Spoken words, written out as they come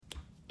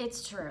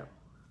It's true.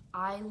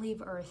 I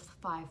leave Earth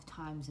 5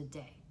 times a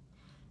day.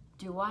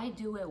 Do I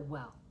do it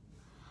well?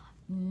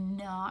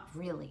 Not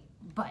really,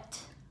 but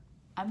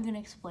I'm going to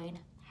explain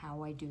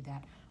how I do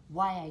that,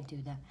 why I do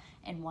that,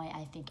 and why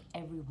I think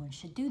everyone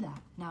should do that.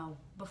 Now,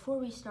 before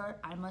we start,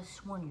 I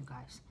must warn you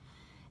guys.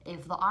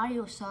 If the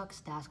audio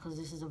sucks, that's because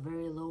this is a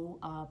very low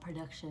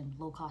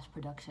cost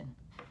production.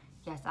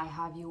 Yes, I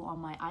have you on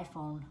my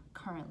iPhone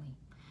currently.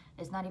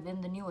 It's not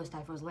even the newest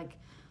iPhone, it's like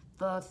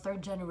the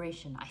 3rd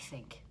generation, I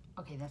think.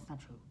 Okay, that's not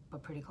true,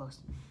 but pretty close.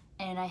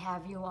 And I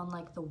have you on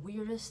like the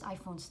weirdest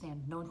iPhone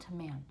stand known to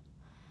man.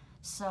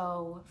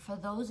 So for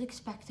those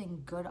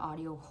expecting good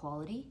audio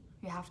quality,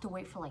 you have to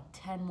wait for like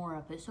 10 more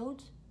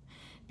episodes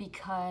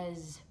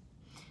because,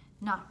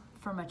 not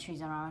for much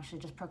reason, I'm actually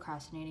just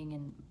procrastinating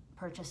and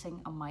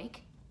purchasing a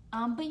mic.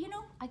 But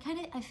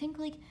I think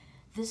like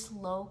this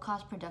low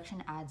cost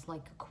production adds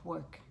like a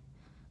quirk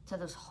to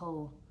this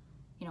whole,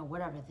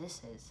 whatever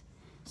this is.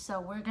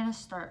 So we're gonna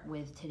start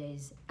with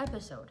today's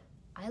episode.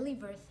 I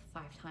leave Earth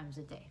 5 times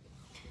a day.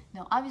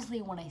 Now,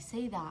 obviously, when I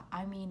say that,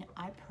 I mean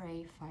I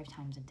pray 5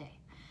 times a day.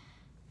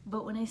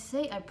 But when I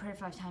say I pray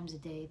 5 times a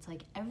day, it's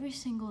like every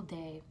single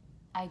day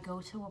I go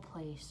to a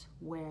place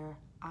where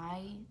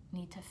I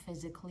need to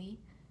physically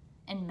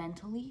and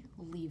mentally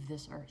leave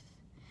this earth.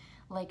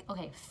 Like,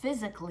 okay,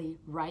 physically,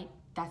 right?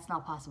 That's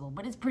not possible,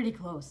 but it's pretty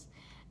close.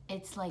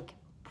 It's like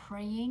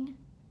praying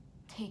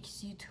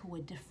takes you to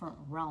a different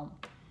realm.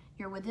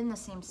 You're within the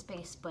same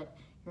space, but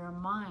your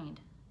mind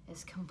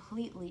is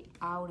completely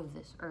out of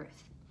this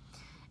earth.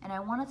 And I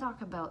want to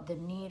talk about the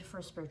need for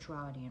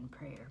spirituality and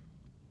prayer.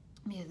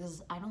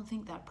 Because I don't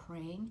think that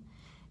praying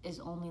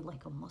is only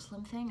like a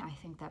Muslim thing. I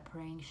think that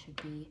praying should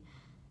be,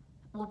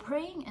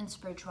 praying and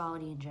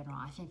spirituality in general,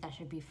 I think that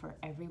should be for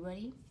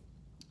everybody,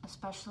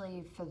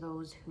 especially for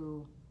those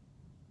who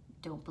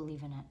don't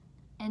believe in it.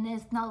 And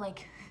it's not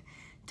like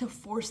to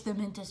force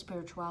them into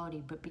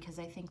spirituality, but because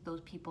I think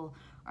those people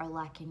are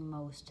lacking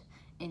most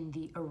in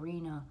the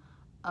arena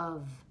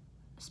of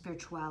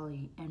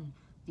spirituality and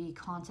the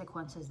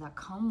consequences that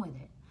come with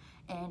it.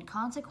 And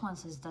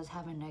consequences does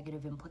have a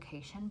negative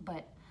implication,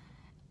 but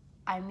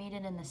I mean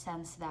it in the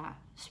sense that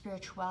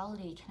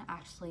spirituality can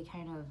actually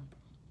kind of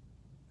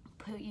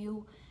put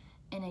you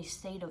in a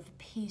state of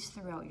peace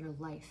throughout your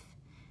life,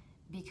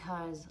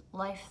 because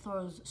life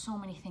throws so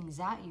many things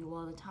at you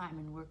all the time,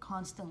 and we're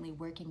constantly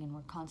working and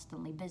we're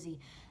constantly busy,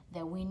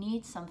 that we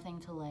need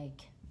something to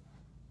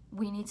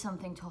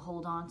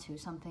hold on to,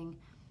 something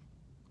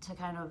to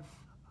kind of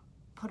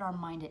put our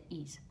mind at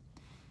ease.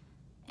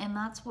 And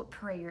that's what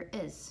prayer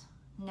is.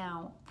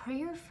 Now,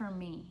 prayer for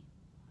me,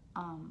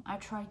 I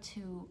try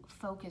to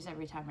focus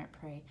every time I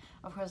pray.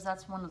 Of course,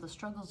 that's one of the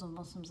struggles of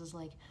Muslims, is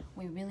like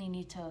we really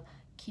need to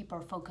keep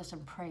our focus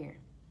on prayer,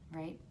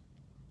 right?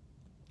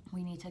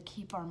 We need to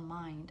keep our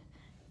mind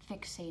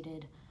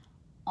fixated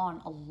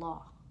on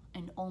Allah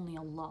and only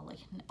Allah.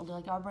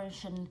 Like our brain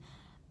shouldn't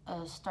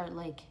start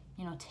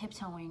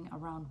tiptoeing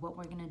around what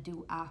we're gonna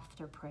do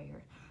after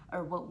prayer,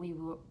 or what we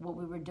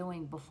were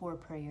doing before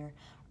prayer,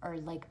 or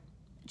like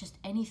just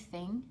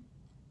anything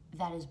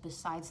that is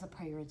besides the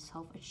prayer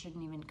itself. It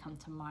shouldn't even come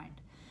to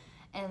mind.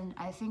 And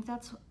I think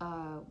that's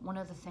one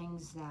of the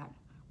things that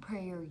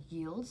prayer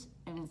yields,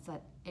 and it's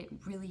that it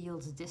really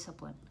yields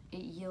discipline.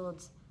 It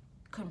yields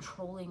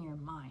controlling your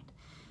mind,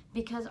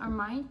 because our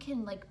mind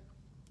can,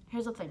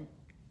 here's the thing,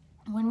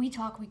 when we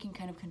talk, we can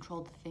kind of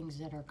control the things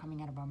that are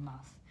coming out of our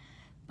mouth,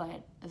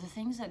 but the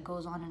things that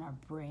goes on in our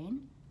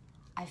brain,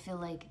 I feel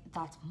like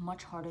that's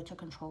much harder to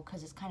control,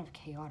 because it's kind of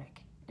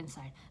chaotic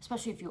inside.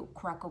 Especially if you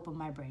crack open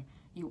my brain,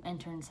 you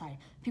enter inside.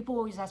 People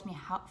always ask me,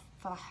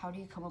 how do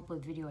you come up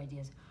with video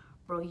ideas?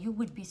 Bro, you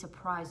would be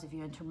surprised if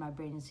you entered my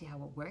brain and see how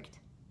it worked.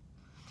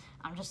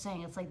 I'm just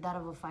saying, it's like that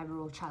of a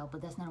 5-year-old child,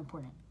 but that's not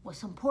important.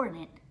 What's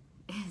important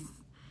is,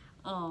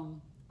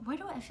 why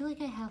do I feel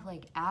like I have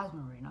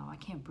asthma right now? I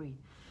can't breathe.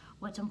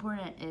 What's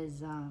important is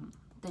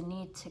the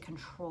need to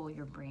control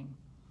your brain.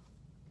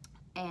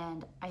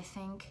 And I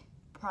think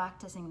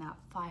practicing that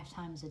 5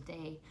 times a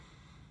day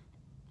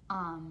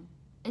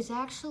is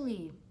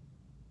actually,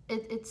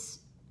 it's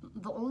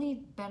the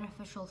only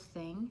beneficial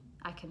thing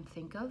I can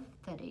think of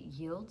that it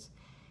yields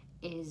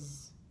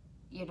is,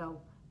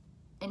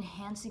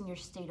 enhancing your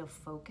state of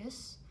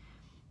focus.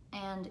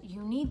 And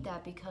you need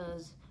that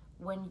because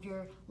when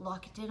you're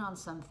locked in on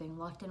something,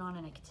 locked in on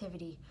an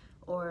activity,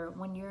 or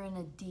when you're in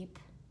a deep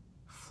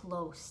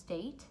flow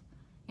state,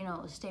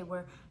 a state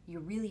where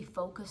you're really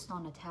focused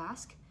on a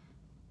task,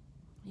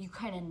 you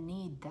kind of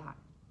need that,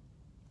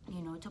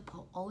 to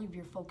put all of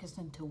your focus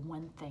into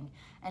one thing.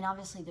 And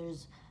obviously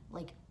there's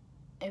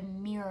a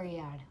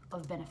myriad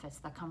of benefits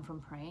that come from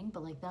praying,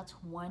 but that's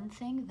one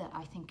thing that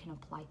I think can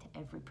apply to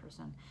every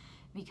person,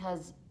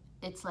 because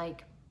it's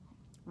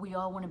we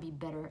all want to be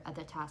better at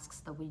the tasks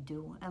that we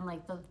do, and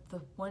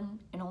the one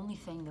and only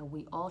thing that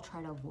we all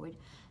try to avoid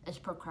is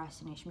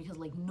procrastination, because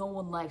no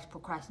one likes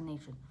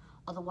procrastination.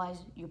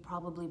 Otherwise you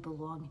probably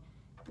belong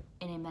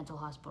in a mental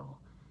hospital.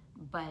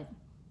 But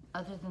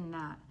other than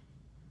that,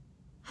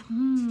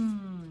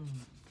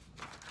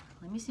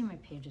 let me see my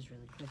pages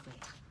really quickly.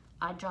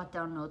 I jot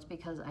down notes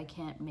because I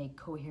can't make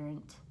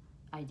coherent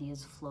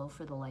ideas flow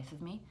for the life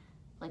of me.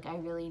 Like, I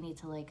really need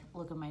to like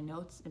look at my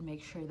notes and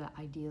make sure that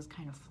ideas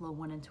kind of flow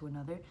one into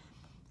another.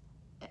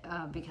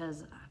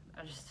 Because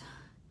I just,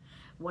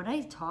 when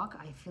I talk,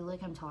 I feel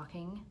like I'm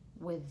talking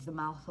with the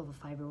mouth of a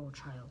 5-year-old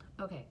child.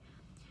 Okay,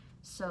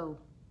 so,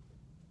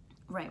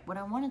 right, what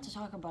I wanted to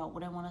talk about,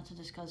 what I wanted to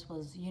discuss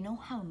was, you know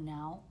how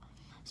now,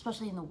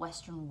 especially in the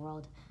Western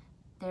world,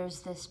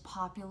 there's this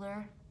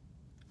popular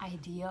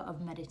idea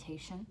of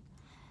meditation.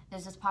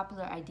 There's this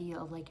popular idea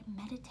of like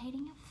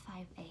meditating at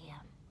 5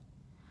 a.m.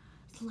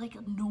 It's like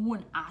no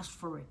one asked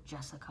for it,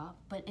 Jessica,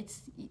 but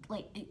it's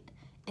like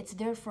it's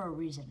there for a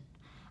reason.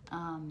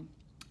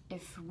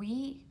 If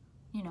we,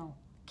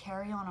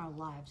 carry on our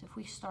lives, if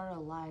we start our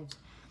lives,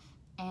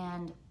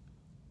 and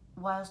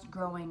whilst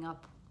growing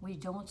up, we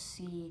don't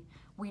see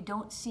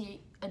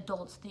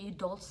adults, the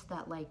adults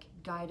that like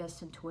guide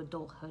us into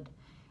adulthood.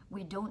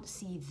 We don't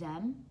see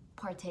them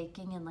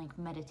partaking in like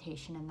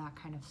meditation and that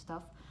kind of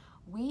stuff.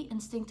 We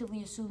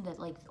instinctively assume that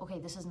like, okay,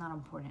 this is not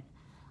important.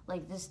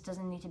 Like, this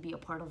doesn't need to be a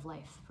part of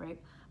life, right?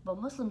 But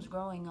Muslims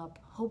growing up,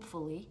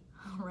 hopefully,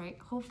 right?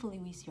 Hopefully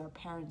we see our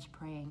parents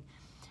praying.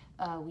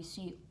 We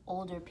see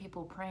older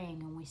people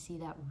praying, and we see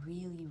that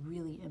really,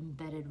 really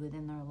embedded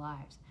within their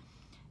lives.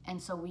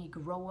 And so we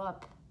grow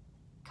up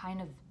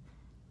kind of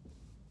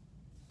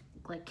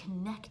like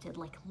connected,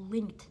 like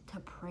linked to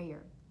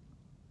prayer.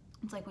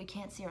 It's like we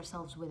can't see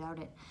ourselves without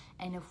it.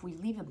 And if we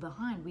leave it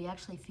behind, we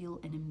actually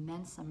feel an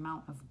immense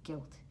amount of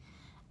guilt.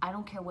 I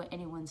don't care what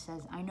anyone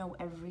says. I know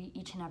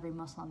each and every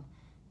Muslim,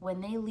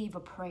 when they leave a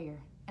prayer,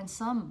 and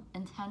some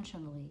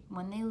intentionally,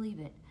 when they leave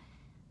it,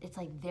 it's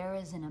like there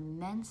is an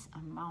immense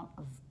amount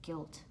of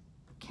guilt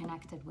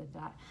connected with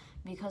that,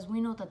 because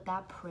we know that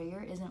that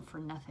prayer isn't for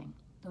nothing.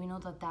 We know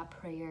that that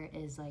prayer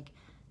is like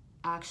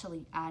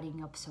actually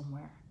adding up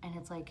somewhere, and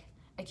it's like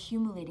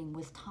accumulating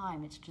with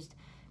time. It's just,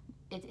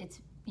 it's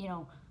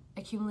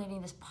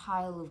accumulating this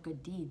pile of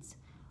good deeds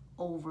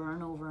over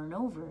and over and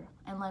over.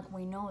 And like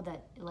we know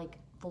that like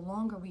the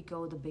longer we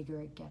go, the bigger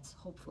it gets,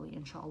 hopefully,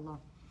 inshallah.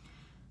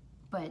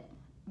 But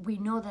we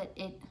know that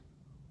it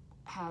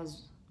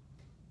has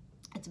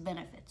its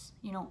benefits,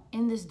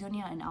 in this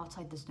dunya and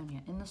outside this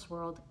dunya, in this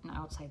world and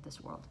outside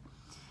this world.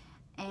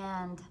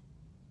 And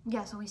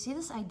yeah, so we see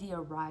this idea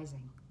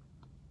rising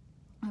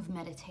of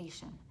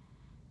meditation.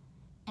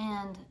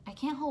 And I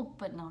can't help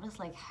but notice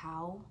like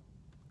how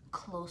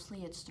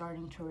closely it's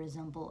starting to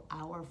resemble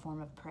our form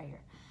of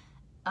prayer.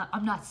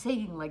 I'm not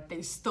saying like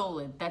they stole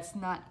it. That's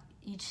not,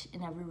 each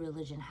and every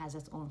religion has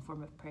its own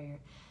form of prayer.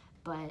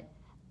 But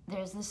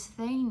there's this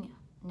thing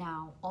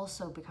now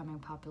also becoming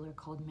popular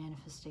called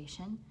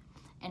manifestation.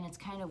 And it's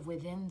kind of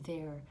within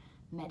their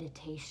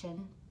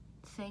meditation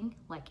thing,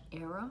 like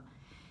era.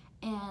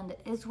 And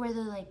it's where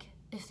they're like,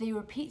 if they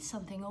repeat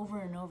something over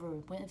and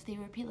over, if they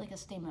repeat like a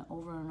statement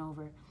over and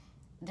over,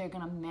 they're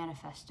gonna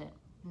manifest it.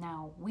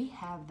 Now, we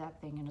have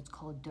that thing, and it's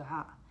called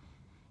dua.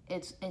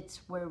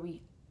 It's where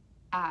we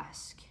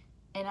ask,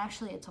 and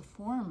actually it's a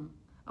form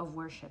of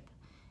worship.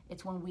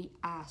 It's when we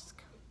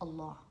ask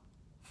Allah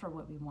for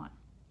what we want.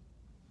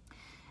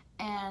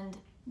 And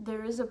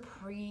there is a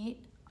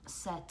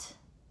preset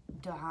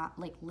dua,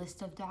 like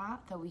list of dua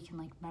that we can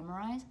like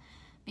memorize,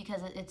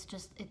 because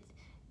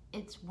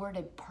it's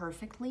worded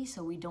perfectly,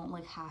 so we don't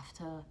like have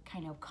to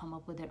kind of come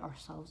up with it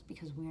ourselves,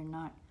 because we are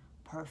not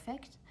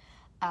perfect.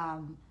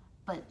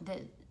 But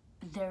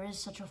there is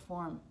such a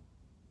form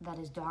that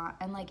is dua.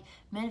 And like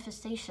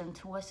manifestation,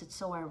 to us it's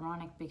so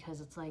ironic,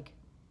 because it's like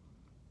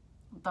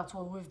that's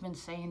what we've been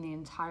saying the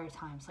entire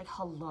time. It's like,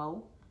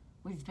 hello,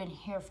 we've been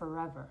here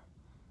forever.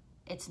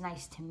 It's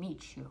nice to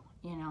meet you,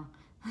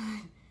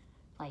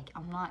 Like,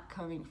 I'm not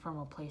coming from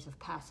a place of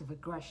passive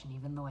aggression,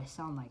 even though I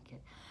sound like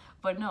it.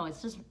 But no,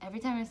 it's just every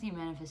time I see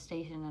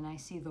manifestation and I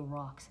see the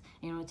rocks,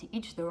 to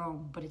each their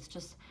own, but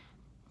it's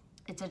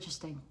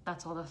interesting.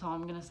 That's all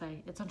I'm gonna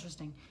say. It's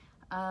interesting.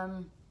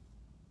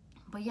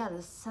 But yeah,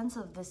 this sense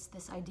of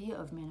this idea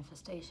of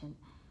manifestation,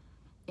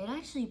 it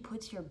actually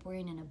puts your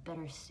brain in a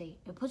better state.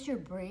 It puts your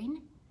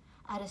brain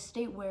at a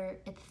state where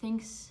it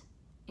thinks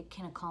it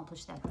can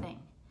accomplish that thing.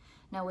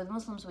 Now, with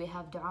Muslims, we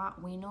have dua.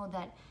 We know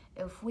that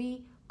if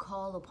we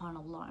call upon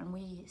Allah and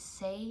we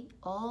say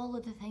all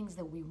of the things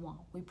that we want,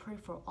 we pray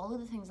for all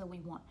of the things that we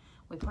want,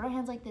 we put our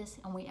hands like this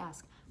and we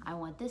ask, I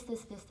want this,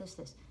 this, this, this,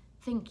 this.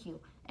 Thank you.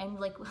 And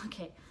like,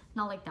 okay,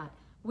 not like that.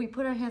 We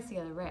put our hands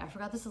together, right? I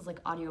forgot this is like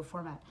audio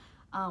format.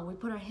 We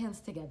put our hands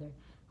together,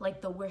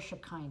 like the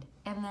worship kind.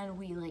 And then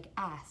we like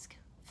ask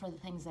for the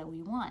things that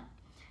we want.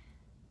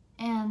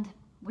 And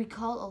we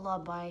call Allah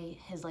by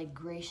his like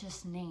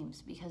gracious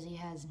names, because he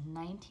has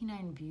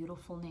 99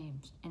 beautiful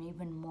names and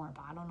even more,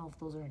 but I don't know if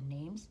those are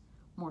names,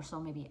 more so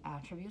maybe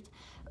attributes.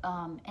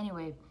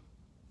 Anyway,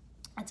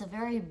 it's a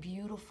very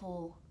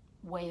beautiful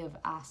way of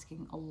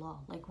asking Allah.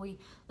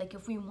 Like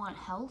if we want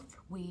health,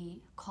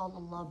 we call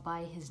Allah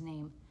by his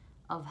name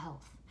of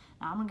health.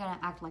 Now, I'm gonna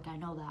act like I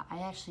know that.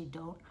 I actually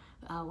don't,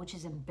 which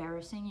is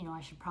embarrassing.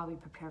 I should probably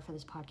prepare for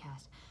this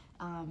podcast.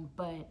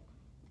 But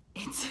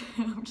it's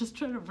I'm just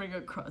trying to bring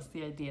across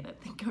the idea, and I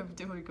think I'm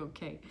doing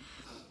okay.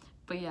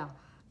 But yeah,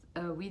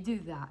 we do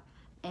that,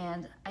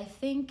 and I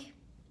think,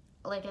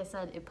 like I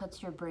said, it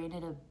puts your brain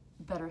in a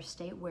better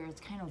state where it's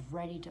kind of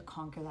ready to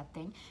conquer that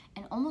thing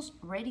and almost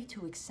ready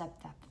to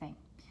accept that thing.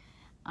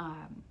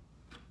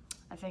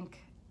 I think,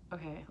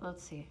 okay,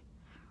 let's see.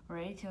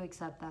 Ready to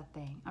accept that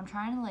thing. I'm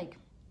trying to like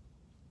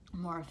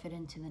morph it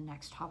into the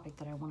next topic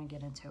that I want to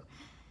get into.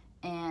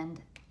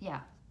 And yeah,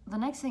 the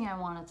next thing I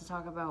wanted to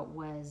talk about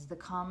was the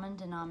common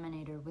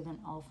denominator within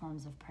all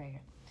forms of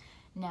prayer.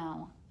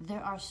 Now,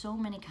 there are so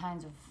many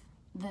kinds of,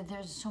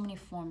 there's so many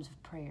forms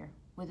of prayer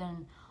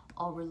within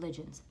all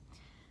religions.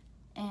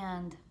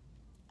 And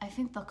I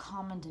think the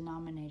common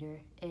denominator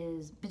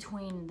is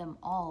between them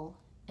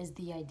all is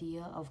the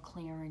idea of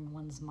clearing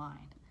one's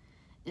mind,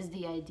 is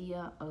the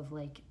idea of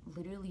like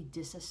literally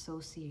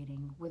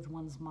disassociating with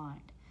one's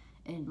mind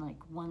and like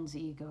one's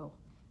ego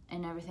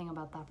and everything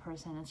about that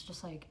person. It's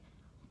just like,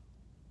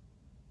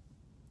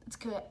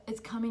 it's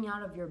coming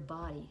out of your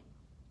body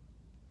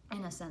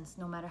in a sense,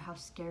 no matter how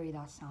scary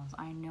that sounds,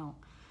 I know.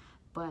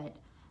 But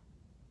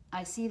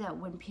I see that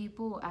when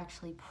people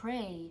actually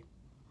pray,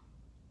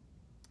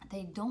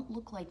 they don't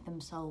look like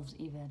themselves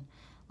even.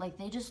 Like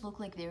they just look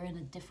like they're in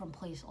a different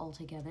place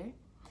altogether.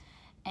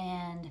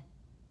 And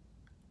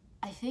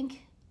I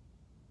think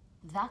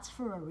that's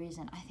for a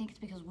reason. I think it's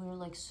because we're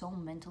like so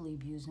mentally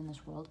abused in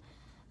this world.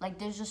 Like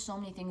there's just so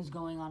many things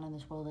going on in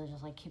this world that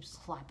just like keeps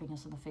slapping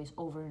us in the face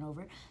over and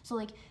over. So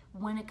like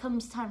when it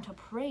comes time to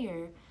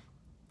prayer,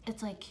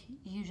 it's like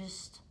you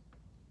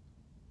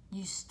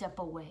step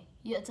away.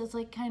 Yeah, it's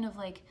like kind of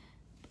like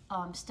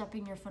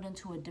stepping your foot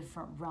into a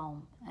different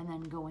realm and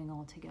then going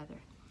all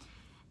together.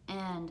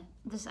 And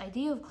this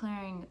idea of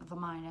clearing the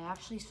mind, I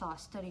actually saw a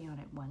study on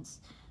it once.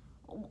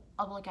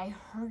 Like I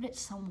heard it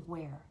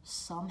somewhere,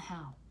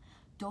 somehow.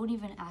 Don't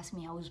even ask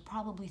me. I was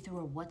probably through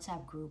a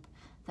WhatsApp group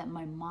that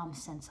my mom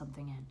sent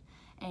something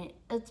in. And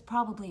it's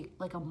probably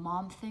like a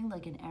mom thing,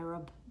 like an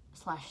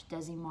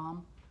Arab/Desi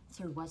mom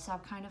through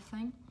WhatsApp kind of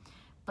thing.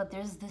 But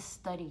there's this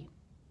study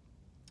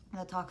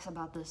that talks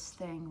about this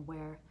thing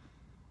where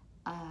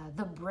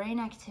the brain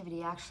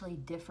activity actually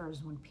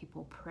differs when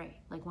people pray.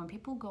 Like when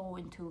people go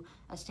into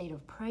a state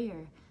of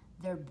prayer,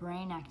 their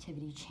brain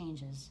activity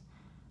changes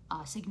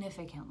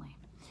significantly.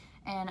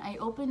 And I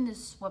opened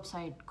this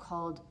website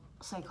called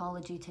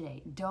Psychology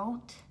Today.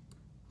 Don't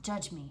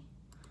judge me.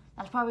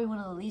 That's probably one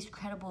of the least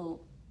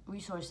credible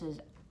resources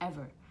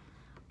ever.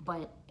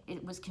 But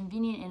it was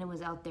convenient and it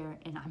was out there,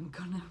 and I'm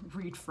gonna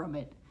read from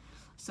it.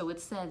 So it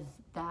says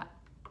that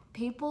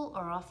people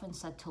are often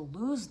said to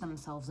lose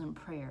themselves in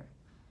prayer.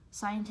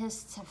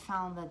 Scientists have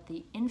found that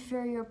the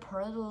inferior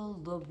parietal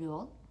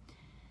lobule,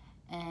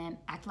 and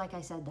act like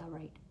I said that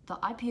right, the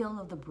IPL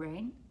of the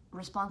brain,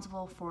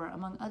 responsible for,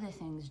 among other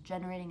things,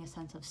 generating a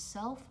sense of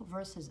self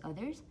versus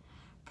others,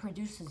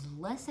 produces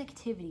less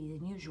activity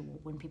than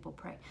usual when people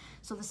pray.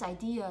 So this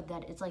idea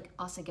that it's like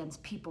us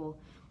against people,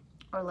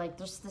 or like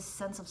there's this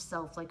sense of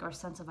self, like our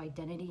sense of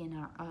identity and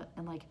our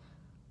and like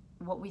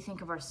what we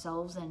think of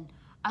ourselves, and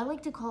I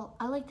like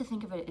to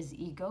think of it as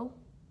ego.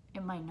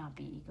 It might not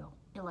be ego.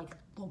 It like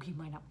Loki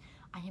might not.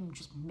 I am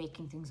just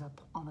making things up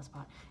on the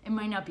spot. It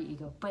might not be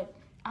ego, but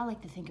I like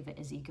to think of it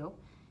as ego.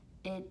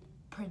 It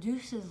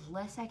produces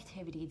less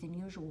activity than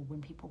usual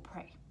when people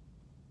pray.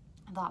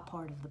 That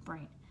part of the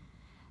brain.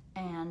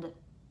 And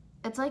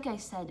it's like I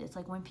said, it's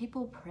like when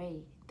people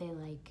pray, they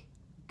like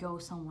go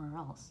somewhere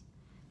else.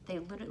 They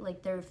literally,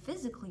 like they're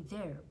physically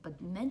there, but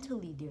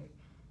mentally they're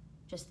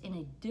just in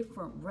a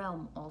different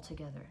realm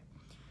altogether.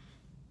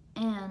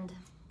 And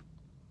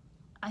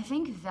I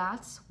think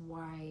that's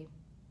why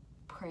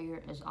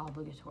prayer is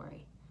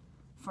obligatory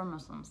for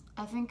Muslims.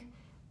 I think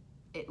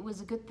it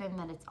was a good thing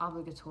that it's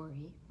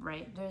obligatory,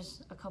 right?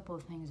 There's a couple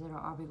of things that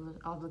are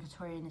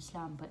obligatory in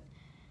Islam, but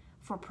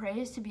for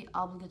prayers to be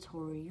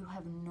obligatory, you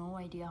have no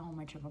idea how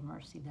much of a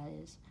mercy that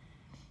is.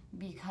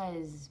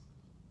 Because,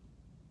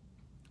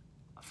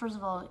 first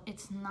of all,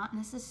 it's not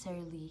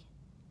necessarily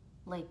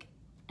like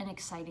an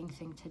exciting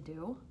thing to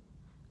do.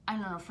 I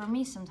don't know, for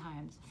me,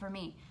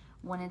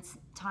 when it's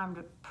time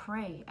to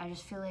pray, I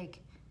just feel like,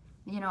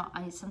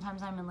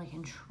 sometimes I'm in like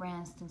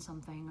entranced in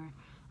something, or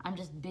I'm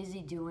just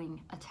busy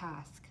doing a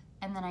task,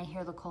 and then I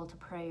hear the call to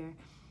prayer,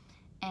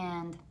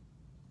 and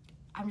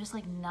I'm just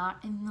like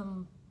not in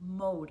the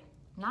mode,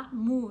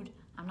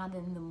 I'm not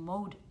in the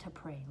mode to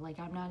pray. Like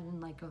I'm not in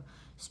like a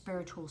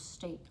spiritual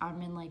state. I'm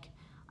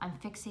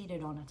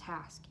fixated on a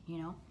task,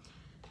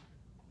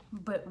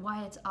 But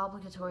why it's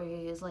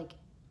obligatory is like,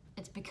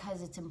 it's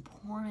because it's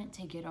important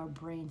to get our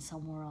brain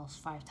somewhere else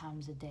 5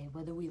 times a day,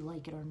 whether we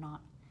like it or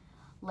not.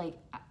 Like,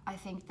 I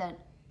think that,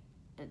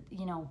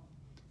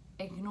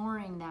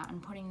 ignoring that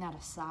and putting that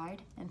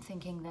aside and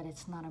thinking that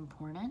it's not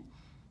important,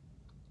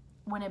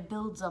 when it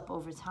builds up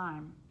over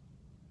time,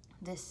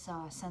 this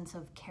sense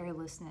of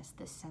carelessness,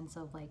 this sense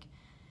of like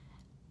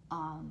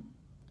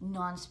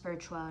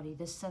non-spirituality,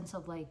 this sense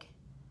of like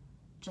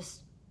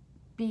just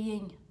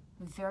being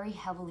very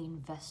heavily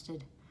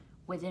invested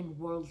within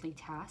worldly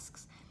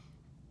tasks,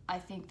 I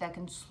think that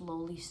can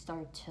slowly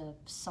start to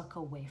suck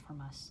away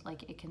from us.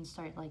 Like it can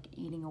start like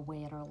eating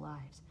away at our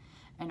lives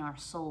and our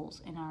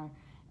souls and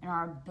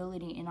our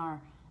ability and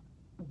our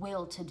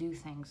will to do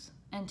things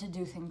and to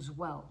do things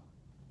well,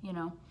 you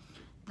know?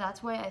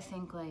 That's why I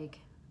think like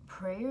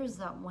prayer is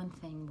that one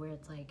thing where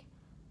it's like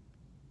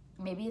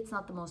maybe it's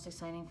not the most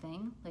exciting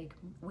thing. Like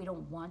we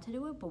don't want to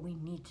do it, but we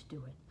need to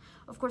do it.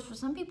 Of course, for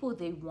some people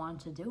they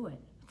want to do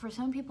it. For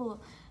some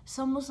people,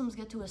 some Muslims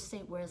get to a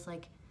state where it's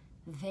like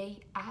they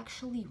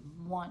actually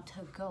want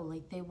to go.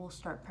 Like they will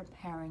start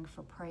preparing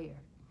for prayer,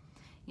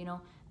 you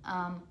know?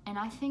 And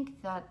I think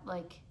that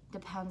like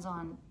depends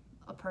on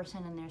a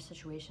person and their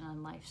situation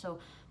in life. So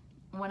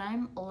when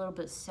I'm a little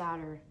bit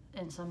sadder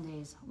in some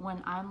days,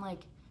 when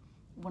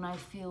I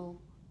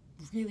feel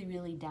really,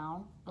 really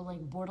down or like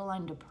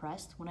borderline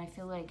depressed, when I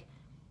feel like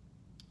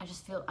I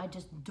just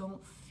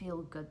don't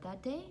feel good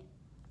that day,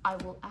 I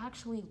will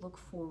actually look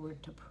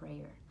forward to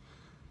prayer.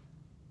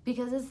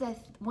 Because it's that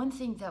one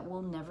thing that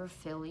will never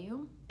fail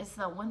you. It's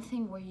that one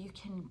thing where you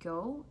can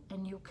go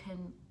and you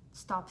can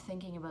stop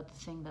thinking about the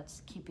thing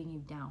that's keeping you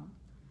down.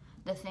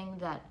 The thing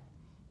that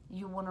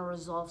you want to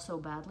resolve so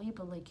badly,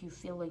 but like you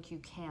feel like you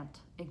can't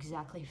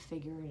exactly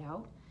figure it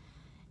out.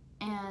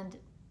 And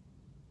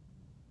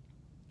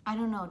I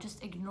don't know,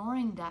 just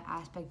ignoring that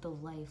aspect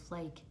of life,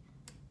 like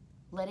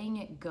letting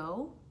it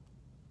go,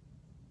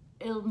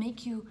 it'll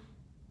make you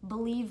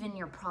believe in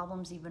your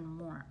problems even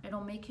more.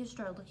 It'll make you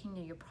start looking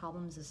at your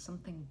problems as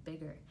something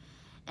bigger.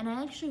 And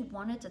I actually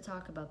wanted to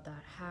talk about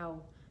that,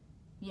 how,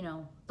 you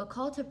know, the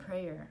call to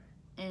prayer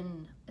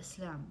in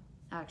Islam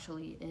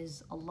actually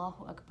is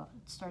Allahu Akbar.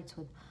 It starts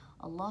with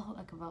Allahu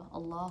Akbar,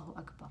 Allahu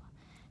Akbar.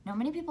 Now,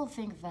 many people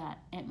think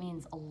that it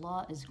means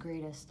Allah is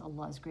greatest,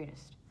 Allah is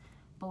greatest.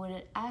 But what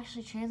it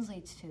actually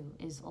translates to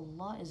is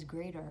Allah is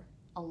greater,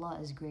 Allah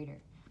is greater.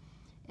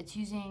 It's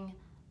using,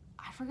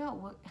 I forgot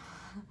what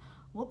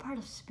what part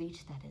of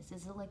speech that is.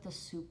 Is it like the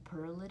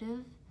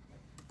superlative?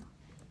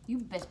 You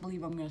best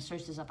believe I'm gonna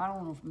search this up. I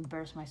don't want to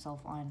embarrass myself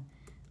on,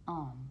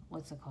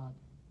 what's it called?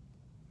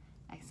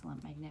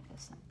 Excellent,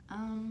 magnificent.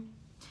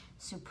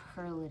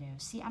 Superlative.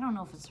 See, I don't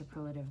know if it's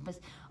superlative, but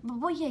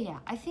yeah,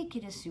 I think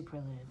it is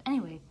superlative.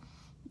 Anyway,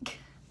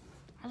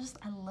 I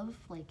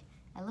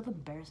love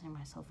embarrassing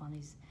myself on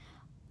these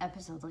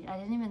episodes. Like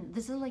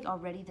this is like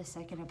already the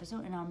second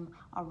episode and I'm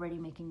already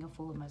making a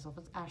fool of myself.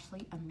 It's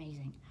actually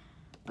amazing.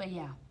 But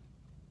yeah,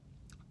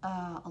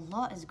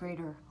 Allah is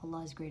greater,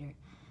 Allah is greater.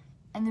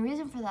 And the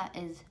reason for that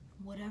is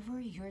whatever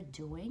you're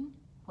doing,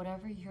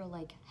 whatever you're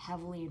like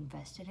heavily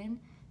invested in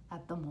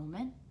at the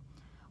moment,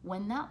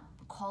 when that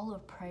call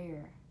of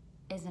prayer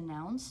is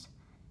announced,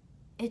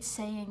 it's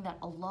saying that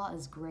Allah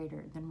is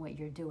greater than what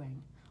you're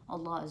doing.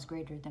 Allah is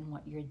greater than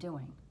what you're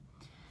doing.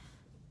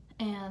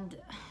 And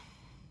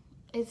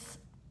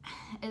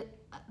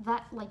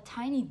that like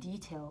tiny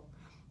detail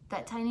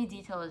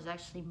is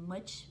actually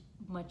much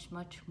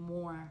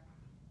more,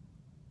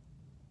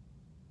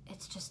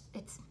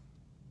 it's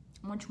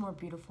much more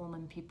beautiful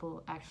than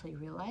people actually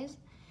realize,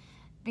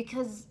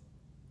 because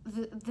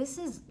this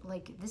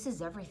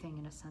is everything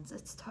in a sense.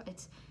 It's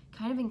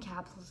kind of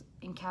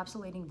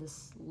encapsulating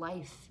this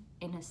life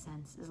in a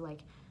sense. Is like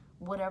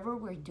whatever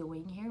we're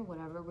doing here,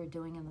 whatever we're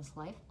doing in this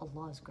life,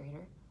 Allah is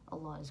greater.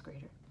 Allah is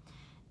greater.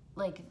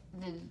 Like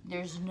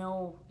there's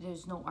no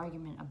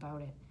argument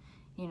about it,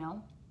 you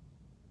know.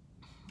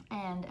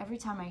 And every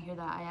time I hear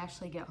that, I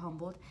actually get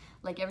humbled.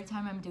 Like every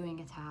time I'm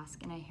doing a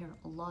task and I hear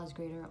Allah is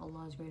greater,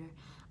 Allah is greater,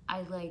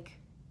 I like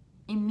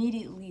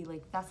immediately,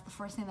 like that's the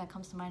first thing that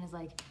comes to mind is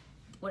like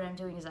what I'm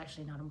doing is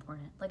actually not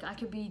important. Like I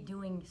could be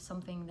doing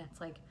something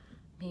that's like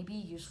maybe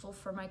useful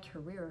for my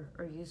career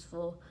or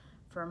useful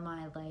for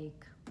my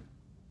like,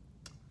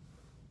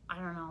 I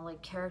don't know,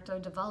 like character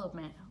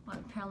development. Well,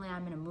 apparently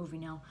I'm in a movie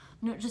now.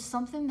 No, just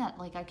something that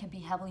like I could be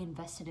heavily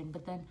invested in,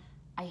 but then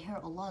I hear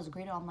Allah is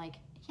greater. I'm like,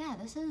 yeah,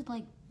 this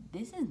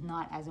is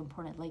not as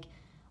important. Like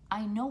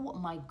I know what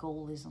my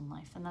goal is in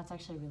life, and that's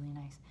actually really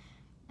nice.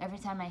 Every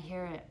time I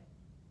hear it,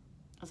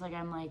 it's like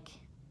I'm like,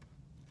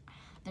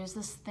 there's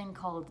this thing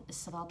called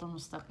Sirat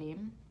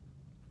al-Mustaqim.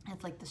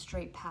 It's like the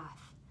straight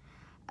path.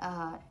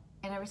 And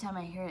every time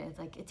I hear it, it's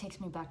like it takes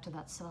me back to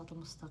that Sirat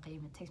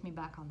al-Mustaqim. It takes me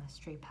back on that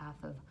straight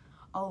path of,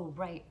 oh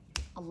right,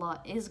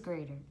 Allah is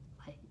greater.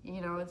 Like, you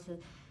know, it's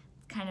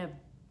kind of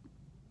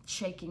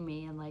shaking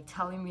me and like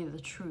telling me the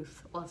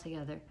truth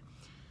altogether.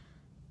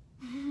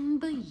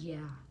 But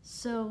yeah,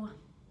 so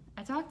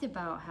I talked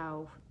about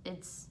how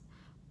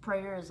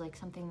prayer is like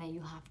something that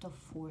you have to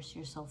force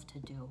yourself to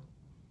do.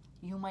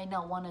 You might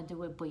not want to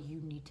do it, but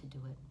you need to do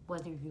it,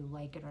 whether you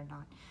like it or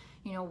not.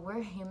 You know,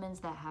 we're humans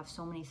that have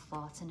so many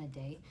thoughts in a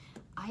day.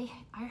 I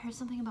heard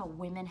something about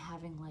women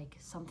having like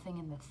something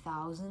in the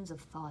thousands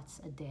of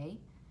thoughts a day.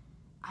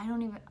 I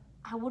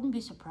wouldn't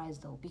be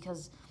surprised though,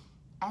 because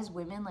as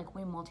women, like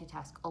we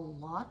multitask a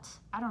lot.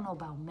 I don't know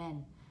about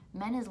men.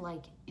 Men is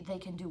like, they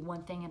can do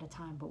one thing at a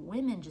time, but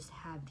women just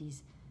have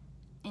these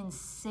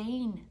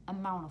insane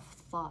amount of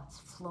thoughts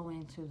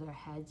flowing through their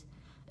heads.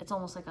 It's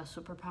almost like a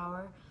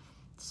superpower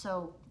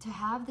So to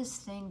have this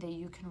thing that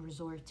you can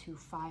resort to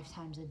 5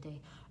 times a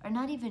day, or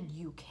not even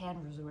you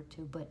can resort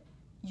to, but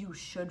you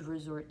should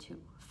resort to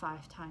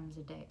 5 times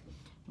a day.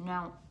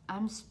 Now,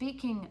 I'm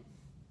speaking,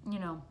 you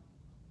know,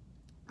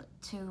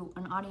 to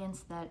an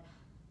audience that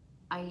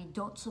I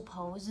don't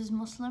suppose is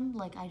Muslim.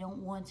 Like, I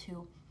don't want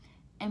to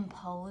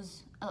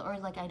impose, or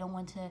like, I don't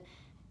want to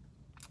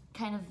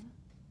kind of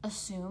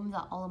assume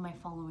that all of my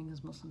following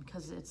is Muslim,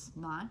 because it's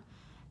not.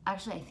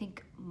 Actually, I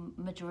think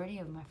majority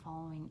of my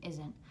following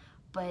isn't.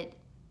 But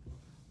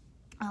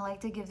I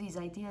like to give these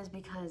ideas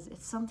because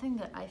it's something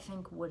that I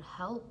think would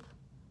help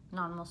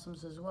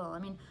non-Muslims as well. I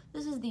mean,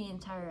 this is the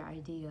entire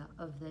idea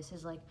of this,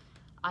 is like,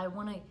 I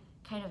want to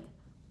kind of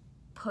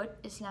put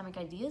Islamic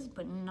ideas,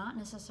 but not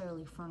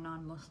necessarily for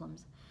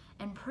non-Muslims.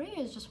 And prayer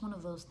is just one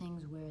of those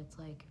things where it's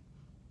like,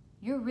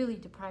 you're really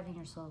depriving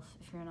yourself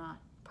if you're not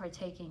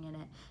partaking in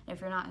it,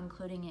 if you're not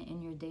including it in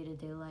your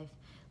day-to-day life.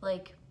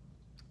 Like,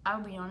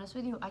 I'll be honest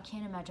with you, I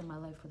can't imagine my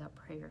life without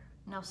prayer.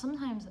 Now,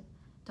 sometimes,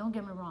 don't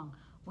get me wrong,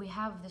 we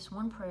have this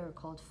one prayer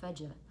called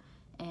Fajr,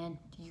 and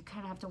you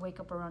kind of have to wake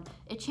up around,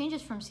 it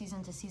changes from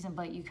season to season,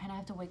 but you kind of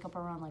have to wake up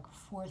around like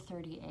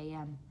 4:30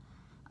 a.m.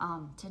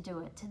 To do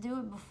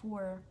it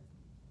before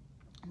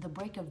the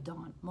break of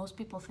dawn. Most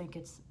people think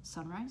it's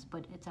sunrise,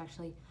 but it's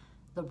actually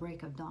the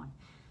break of dawn.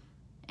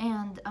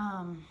 And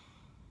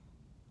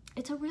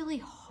it's a really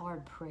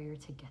hard prayer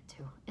to get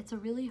to. It's a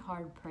really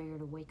hard prayer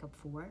to wake up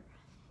for.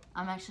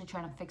 I'm actually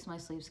trying to fix my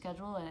sleep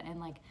schedule, and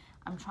like,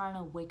 I'm trying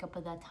to wake up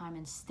at that time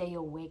and stay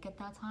awake at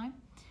that time.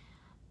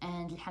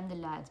 And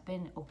alhamdulillah, it's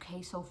been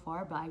okay so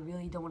far, but I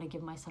really don't want to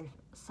give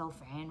myself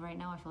ain right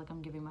now. I feel like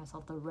I'm giving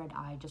myself the red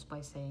eye just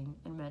by saying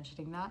and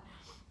mentioning that.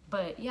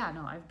 But yeah,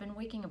 no, I've been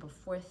waking up at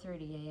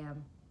 4:30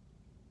 a.m.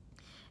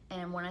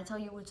 And when I tell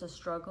you it's a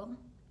struggle,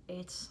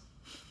 it's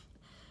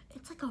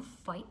like a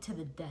fight to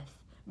the death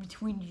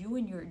between you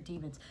and your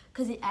demons,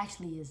 because it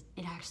actually is.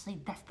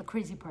 That's the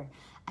crazy part.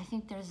 I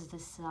think there's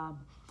this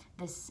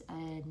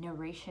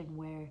narration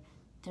where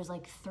there's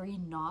like 3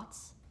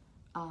 knots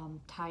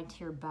tied to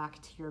your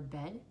back to your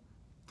bed,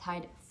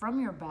 tied from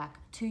your back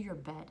to your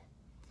bed,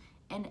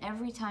 and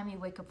every time you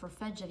wake up for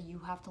Fajr, you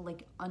have to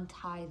like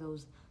untie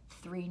those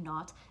 3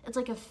 knots. It's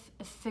like a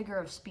figure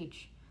of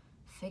speech.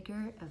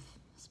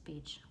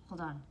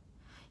 Hold on.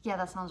 Yeah,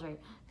 that sounds right.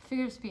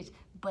 Figure of speech.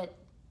 But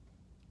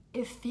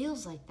it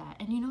feels like that.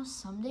 And you know,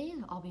 some days,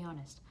 I'll be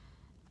honest,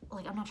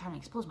 like, I'm not trying to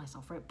expose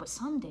myself, right? But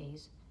some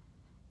days,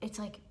 it's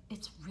like,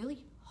 it's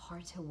really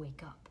hard to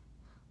wake up.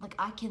 Like,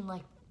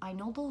 I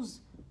know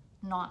those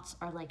knots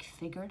are like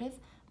figurative,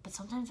 but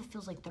sometimes it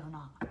feels like they're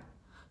not.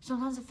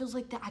 Sometimes it feels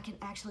like that I can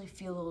actually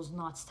feel those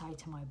knots tied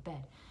to my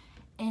bed.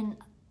 And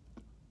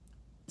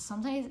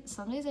some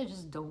days I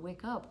just don't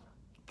wake up,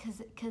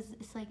 because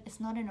it's like, it's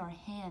not in our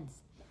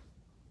hands.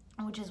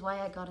 Which is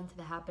why I got into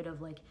the habit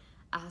of like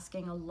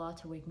asking Allah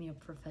to wake me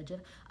up for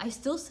Fajr. I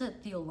still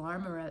set the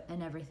alarm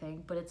and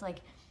everything, but it's like,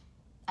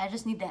 I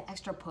just need that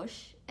extra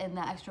push, and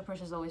that extra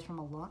push is always from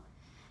Allah.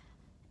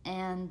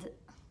 And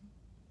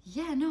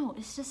yeah, no,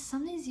 it's just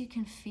some days you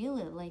can feel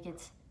it, like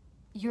it's,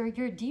 your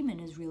demon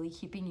is really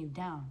keeping you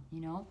down,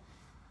 you know?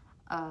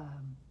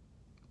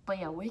 But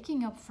yeah,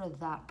 waking up for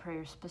that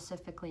prayer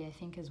specifically, I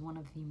think, is one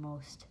of the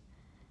most,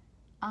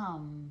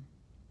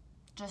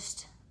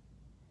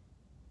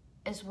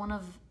 it's one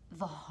of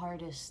the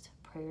hardest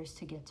prayers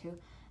to get to,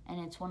 and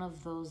it's one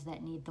of those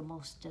that need the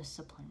most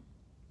discipline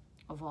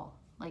of all.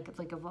 Like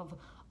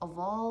of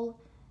all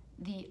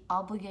the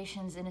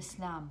obligations in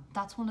Islam,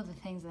 that's one of the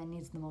things that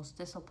needs the most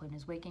discipline,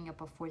 is waking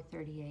up at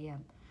 4:30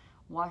 a.m.,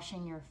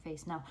 washing your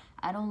face. Now,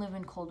 I don't live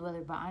in cold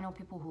weather, but I know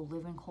people who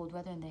live in cold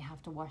weather and they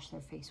have to wash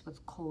their face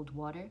with cold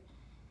water.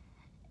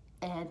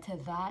 And to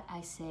that,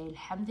 I say,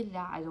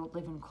 alhamdulillah, I don't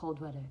live in cold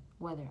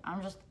weather.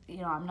 I'm just,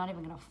 I'm not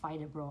even going to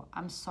fight it, bro.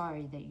 I'm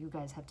sorry that you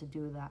guys have to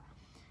do that.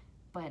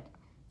 But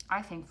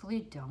I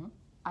thankfully don't.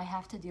 I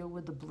have to deal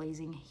with the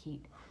blazing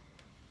heat.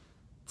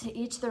 To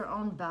each their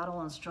own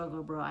battle and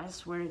struggle, bro. I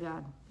swear to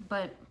God.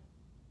 But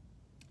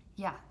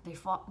yeah,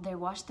 they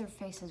washed their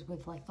faces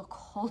with like the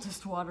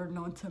coldest water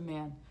known to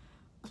man.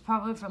 It's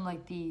probably from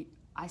like the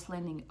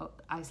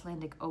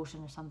Icelandic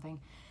Ocean or something.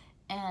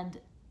 And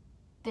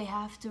they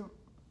have to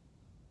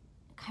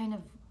kind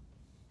of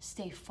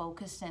stay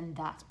focused in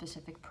that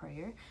specific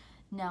prayer.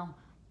 Now,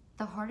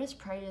 the hardest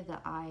prayer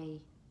that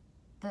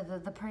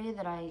the prayer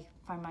that I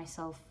find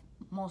myself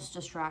most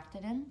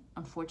distracted in,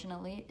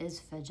 unfortunately, is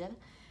Fajr,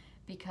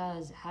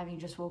 because having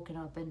just woken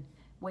up and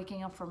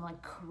waking up from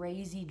like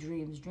crazy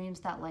dreams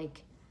that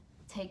like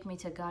take me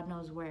to God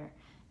knows where,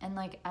 and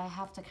like I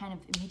have to kind of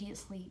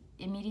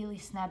immediately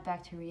snap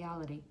back to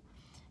reality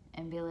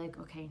and be like,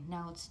 okay,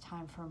 now it's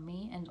time for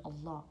me and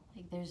Allah.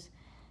 Like, there's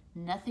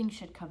nothing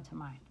should come to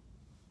mind.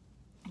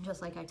 And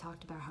just like I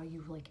talked about how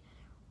you like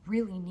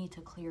really need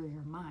to clear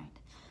your mind,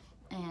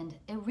 and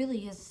it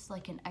really is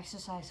like an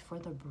exercise for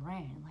the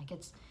brain. Like,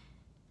 it's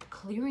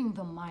clearing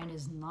the mind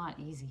is not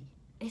easy.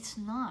 It's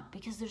not,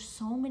 because there's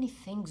so many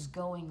things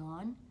going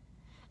on,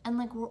 and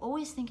like we're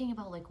always thinking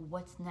about like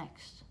what's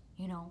next,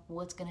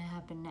 what's gonna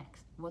happen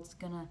next, what's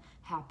gonna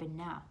happen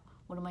now,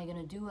 What am I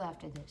gonna do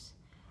after this?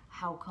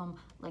 How come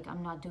like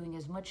I'm not doing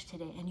as much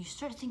today? And you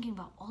start thinking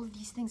about all of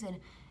these things, and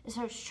it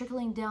starts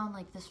trickling down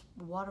like this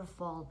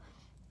waterfall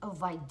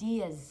of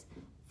ideas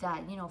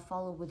that, you know,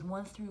 follow with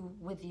one through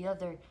with the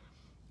other.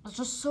 There's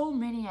just so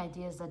many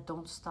ideas that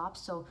don't stop.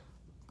 So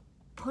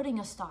putting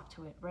a stop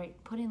to it, right?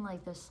 Putting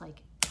like this,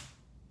 like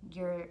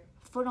your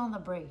foot on the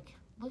brake.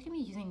 Look at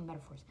me using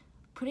metaphors.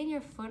 Putting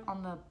your foot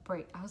on the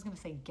brake. I was gonna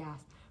say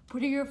gas.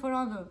 Putting your foot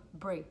on the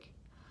brake.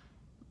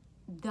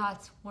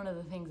 That's one of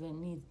the things that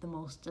needs the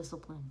most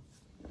discipline.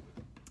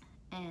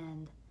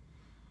 And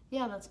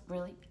yeah, that's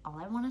really all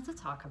I wanted to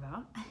talk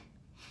about.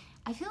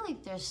 I feel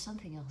like there's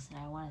something else that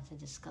I wanted to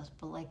discuss,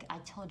 but like I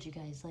told you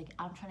guys, like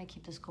I'm trying to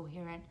keep this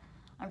coherent.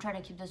 I'm trying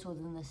to keep this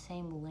within the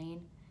same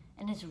lane,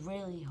 and it's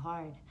really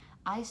hard.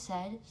 I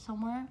said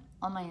somewhere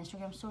on my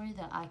Instagram story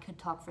that I could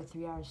talk for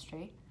 3 hours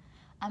straight.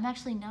 I'm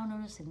actually now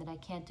noticing that I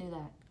can't do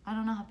that. I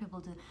don't know how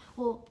people do.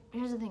 Well,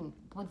 here's the thing.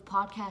 With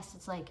podcasts,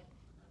 it's like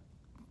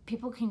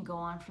people can go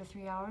on for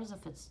 3 hours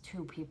if it's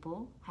two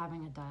people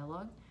having a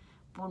dialogue.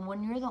 But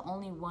when you're the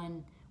only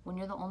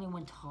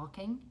one,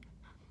 talking,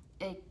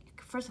 it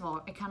first of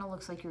all, it kind of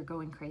looks like you're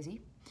going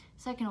crazy.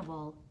 Second of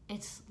all,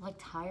 it's like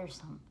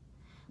tiresome.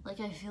 Like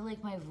I feel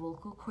like my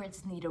vocal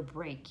cords need a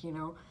break, you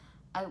know?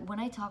 When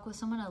I talk with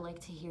someone, I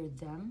like to hear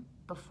them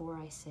before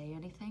I say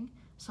anything.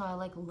 So I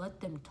like let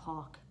them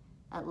talk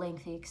at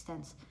lengthy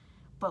extents.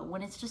 But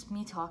when it's just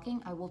me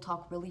talking, I will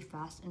talk really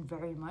fast and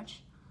very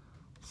much.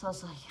 So I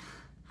was like,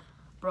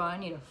 bro, I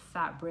need a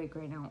fat break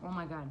right now. Oh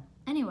my God.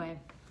 Anyway,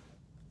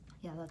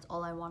 yeah, that's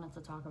all I wanted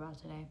to talk about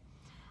today.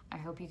 I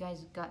hope you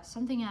guys got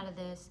something out of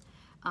this.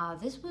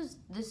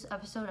 This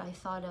episode I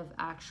thought of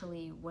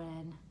actually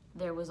when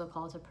there was a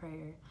call to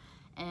prayer.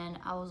 And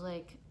I was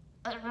like,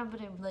 but I'm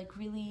like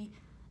really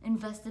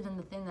invested in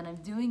the thing that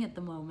I'm doing at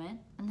the moment.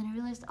 And then I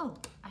realized, oh,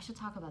 I should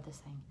talk about this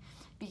thing.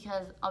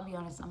 Because I'll be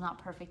honest, I'm not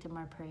perfect in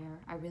my prayer.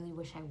 I really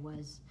wish I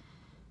was.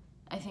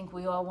 I think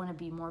we all want to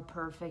be more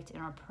perfect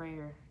in our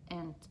prayer.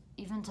 And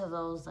even to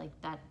those like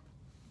that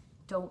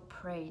don't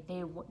pray,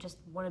 they just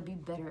want to be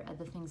better at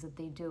the things that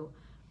they do.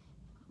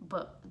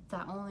 But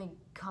that only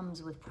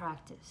comes with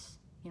practice.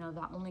 You know,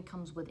 that only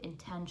comes with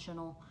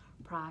intentional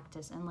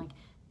practice and like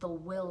the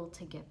will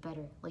to get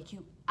better. Like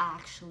you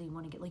actually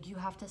want to get, like you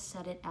have to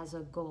set it as a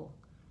goal.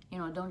 You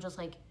know, don't just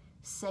like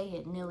say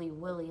it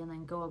nilly-willy and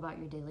then go about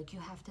your day. Like you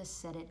have to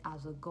set it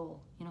as a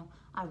goal. You know,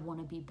 I want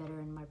to be better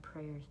in my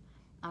prayers.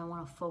 I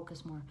want to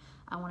focus more.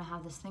 I want to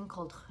have this thing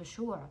called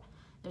khushu'.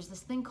 There's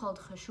this thing called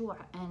khushu',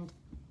 and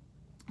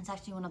it's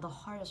actually one of the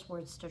hardest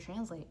words to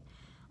translate.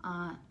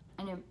 And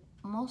it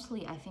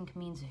mostly, I think,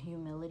 means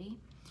humility.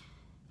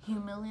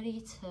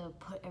 Humility to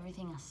put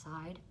everything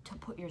aside, to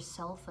put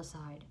yourself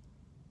aside,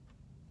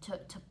 to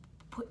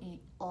put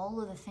all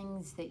of the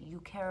things that you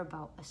care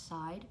about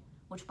aside,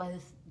 which by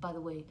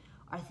the way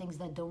are things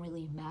that don't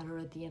really matter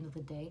at the end of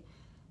the day,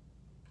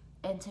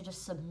 and to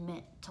just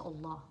submit to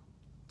Allah.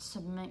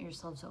 Submit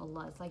yourself to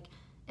Allah.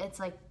 It's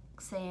like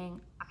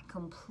saying, I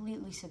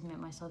completely submit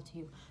myself to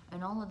you.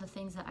 And all of the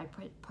things that I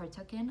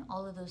partook in,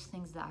 all of those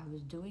things that I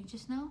was doing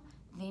just now,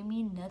 they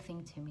mean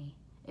nothing to me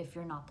if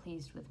you're not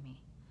pleased with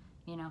me,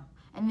 you know?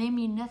 And they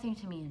mean nothing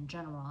to me in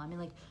general. I mean,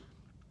 like,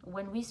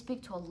 when we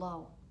speak to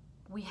Allah,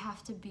 we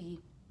have to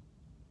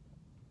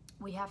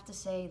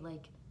say,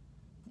 like,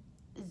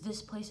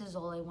 this place is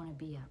all I want to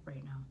be at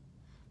right now.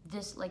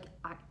 This, like,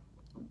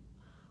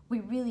 we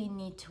really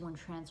need to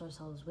entrance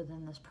ourselves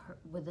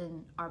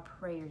within our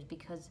prayers,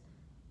 because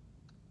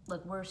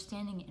like we're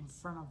standing in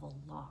front of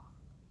Allah,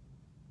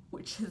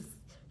 which is,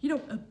 you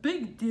know, a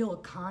big deal,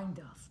 kind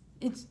of.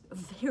 It's a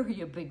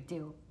big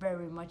deal,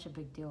 very much a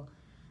big deal.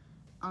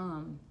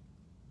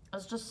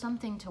 It's just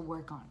something to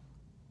work on.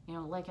 You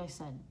know, like I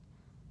said,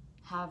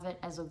 have it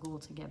as a goal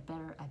to get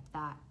better at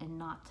that, and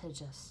not to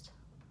just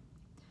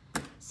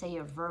say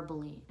it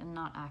verbally and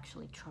not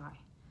actually try.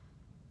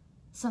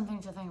 Something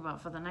to think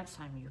about for the next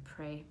time you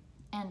pray.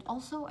 And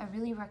also, I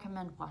really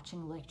recommend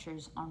watching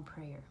lectures on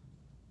prayer.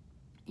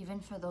 Even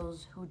for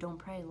those who don't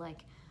pray, like,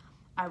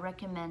 I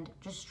recommend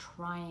just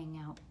trying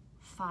out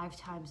 5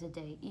 times a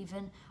day.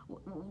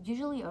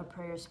 Usually our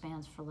prayer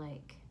spans for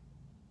like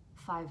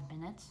 5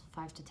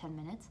 to 10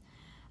 minutes.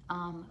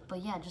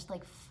 But yeah, just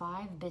like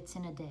 5 bits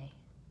in a day.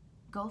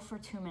 Go for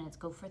 2 minutes,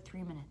 go for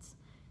 3 minutes.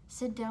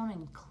 Sit down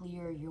and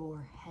clear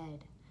your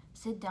head.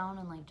 Sit down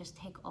and like just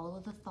take all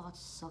of the thoughts,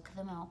 suck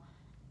them out.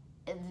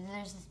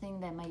 There's this thing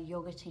that my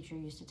yoga teacher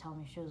used to tell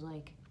me. She was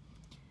like,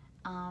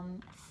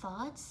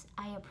 thoughts,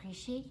 I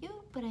appreciate you,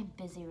 but I'm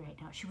busy right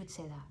now. She would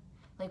say that.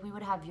 Like, we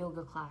would have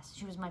yoga class.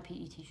 She was my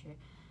PE teacher.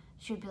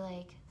 She would be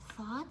like,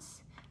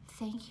 thoughts,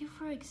 thank you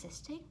for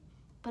existing,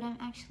 but I'm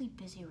actually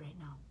busy right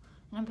now.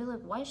 And I'd be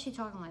like, why is she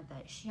talking like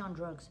that? Is she on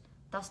drugs?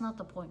 That's not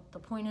the point. The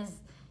point is,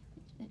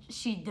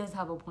 she does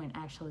have a point,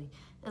 actually.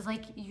 It's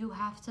like, you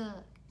have to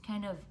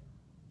kind of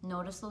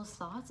notice those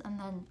thoughts and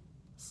then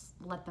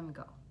let them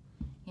go.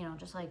 You know,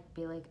 just like,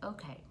 be like,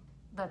 okay,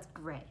 that's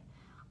great.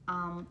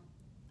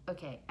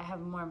 Okay, I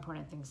have more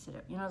important things to do.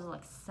 You know, to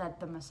like set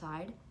them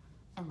aside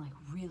and like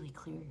really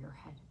clear your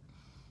head.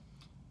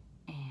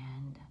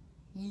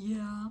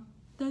 Yeah,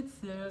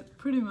 that's it,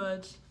 pretty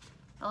much.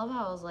 I love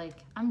how I was like,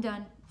 I'm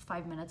done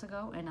 5 minutes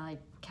ago, and I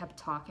kept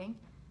talking.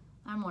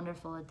 I'm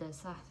wonderful at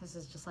this. This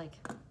is just like,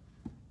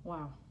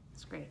 wow,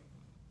 it's great.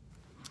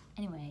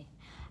 Anyway,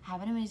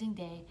 have an amazing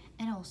day,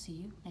 and I'll see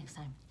you next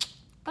time.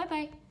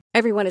 Bye-bye.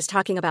 Everyone is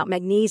talking about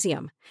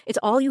magnesium. It's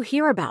all you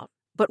hear about.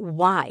 But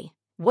why?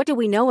 What do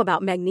we know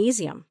about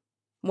magnesium?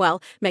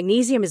 Well,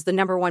 magnesium is the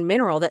number one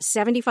mineral that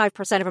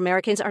 75% of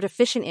Americans are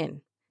deficient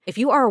in. If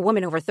you are a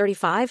woman over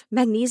 35,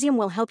 magnesium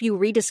will help you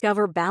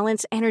rediscover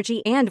balance,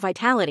 energy, and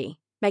vitality.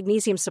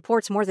 Magnesium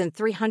supports more than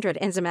 300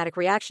 enzymatic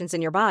reactions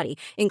in your body,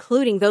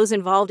 including those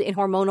involved in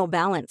hormonal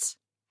balance.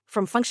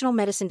 From functional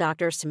medicine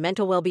doctors to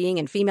mental well-being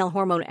and female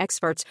hormone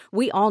experts,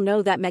 we all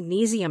know that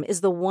magnesium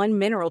is the one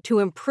mineral to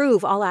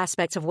improve all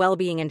aspects of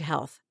well-being and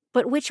health.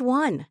 But which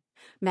one?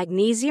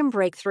 Magnesium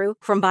Breakthrough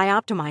from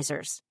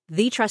Bioptimizers,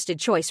 the trusted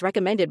choice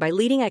recommended by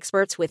leading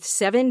experts with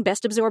 7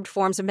 best-absorbed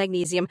forms of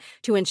magnesium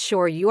to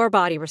ensure your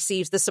body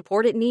receives the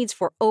support it needs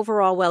for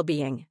overall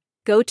well-being.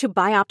 Go to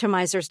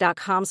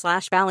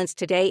bioptimizers.com/balance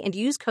today and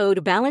use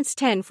code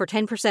BALANCE10 for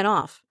 10%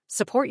 off.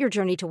 Support your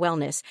journey to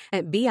wellness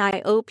at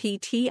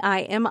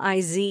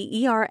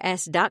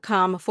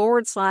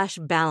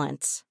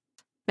bioptimizers.com/balance.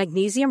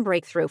 Magnesium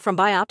Breakthrough from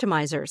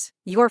Bioptimizers,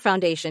 your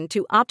foundation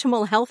to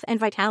optimal health and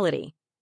vitality.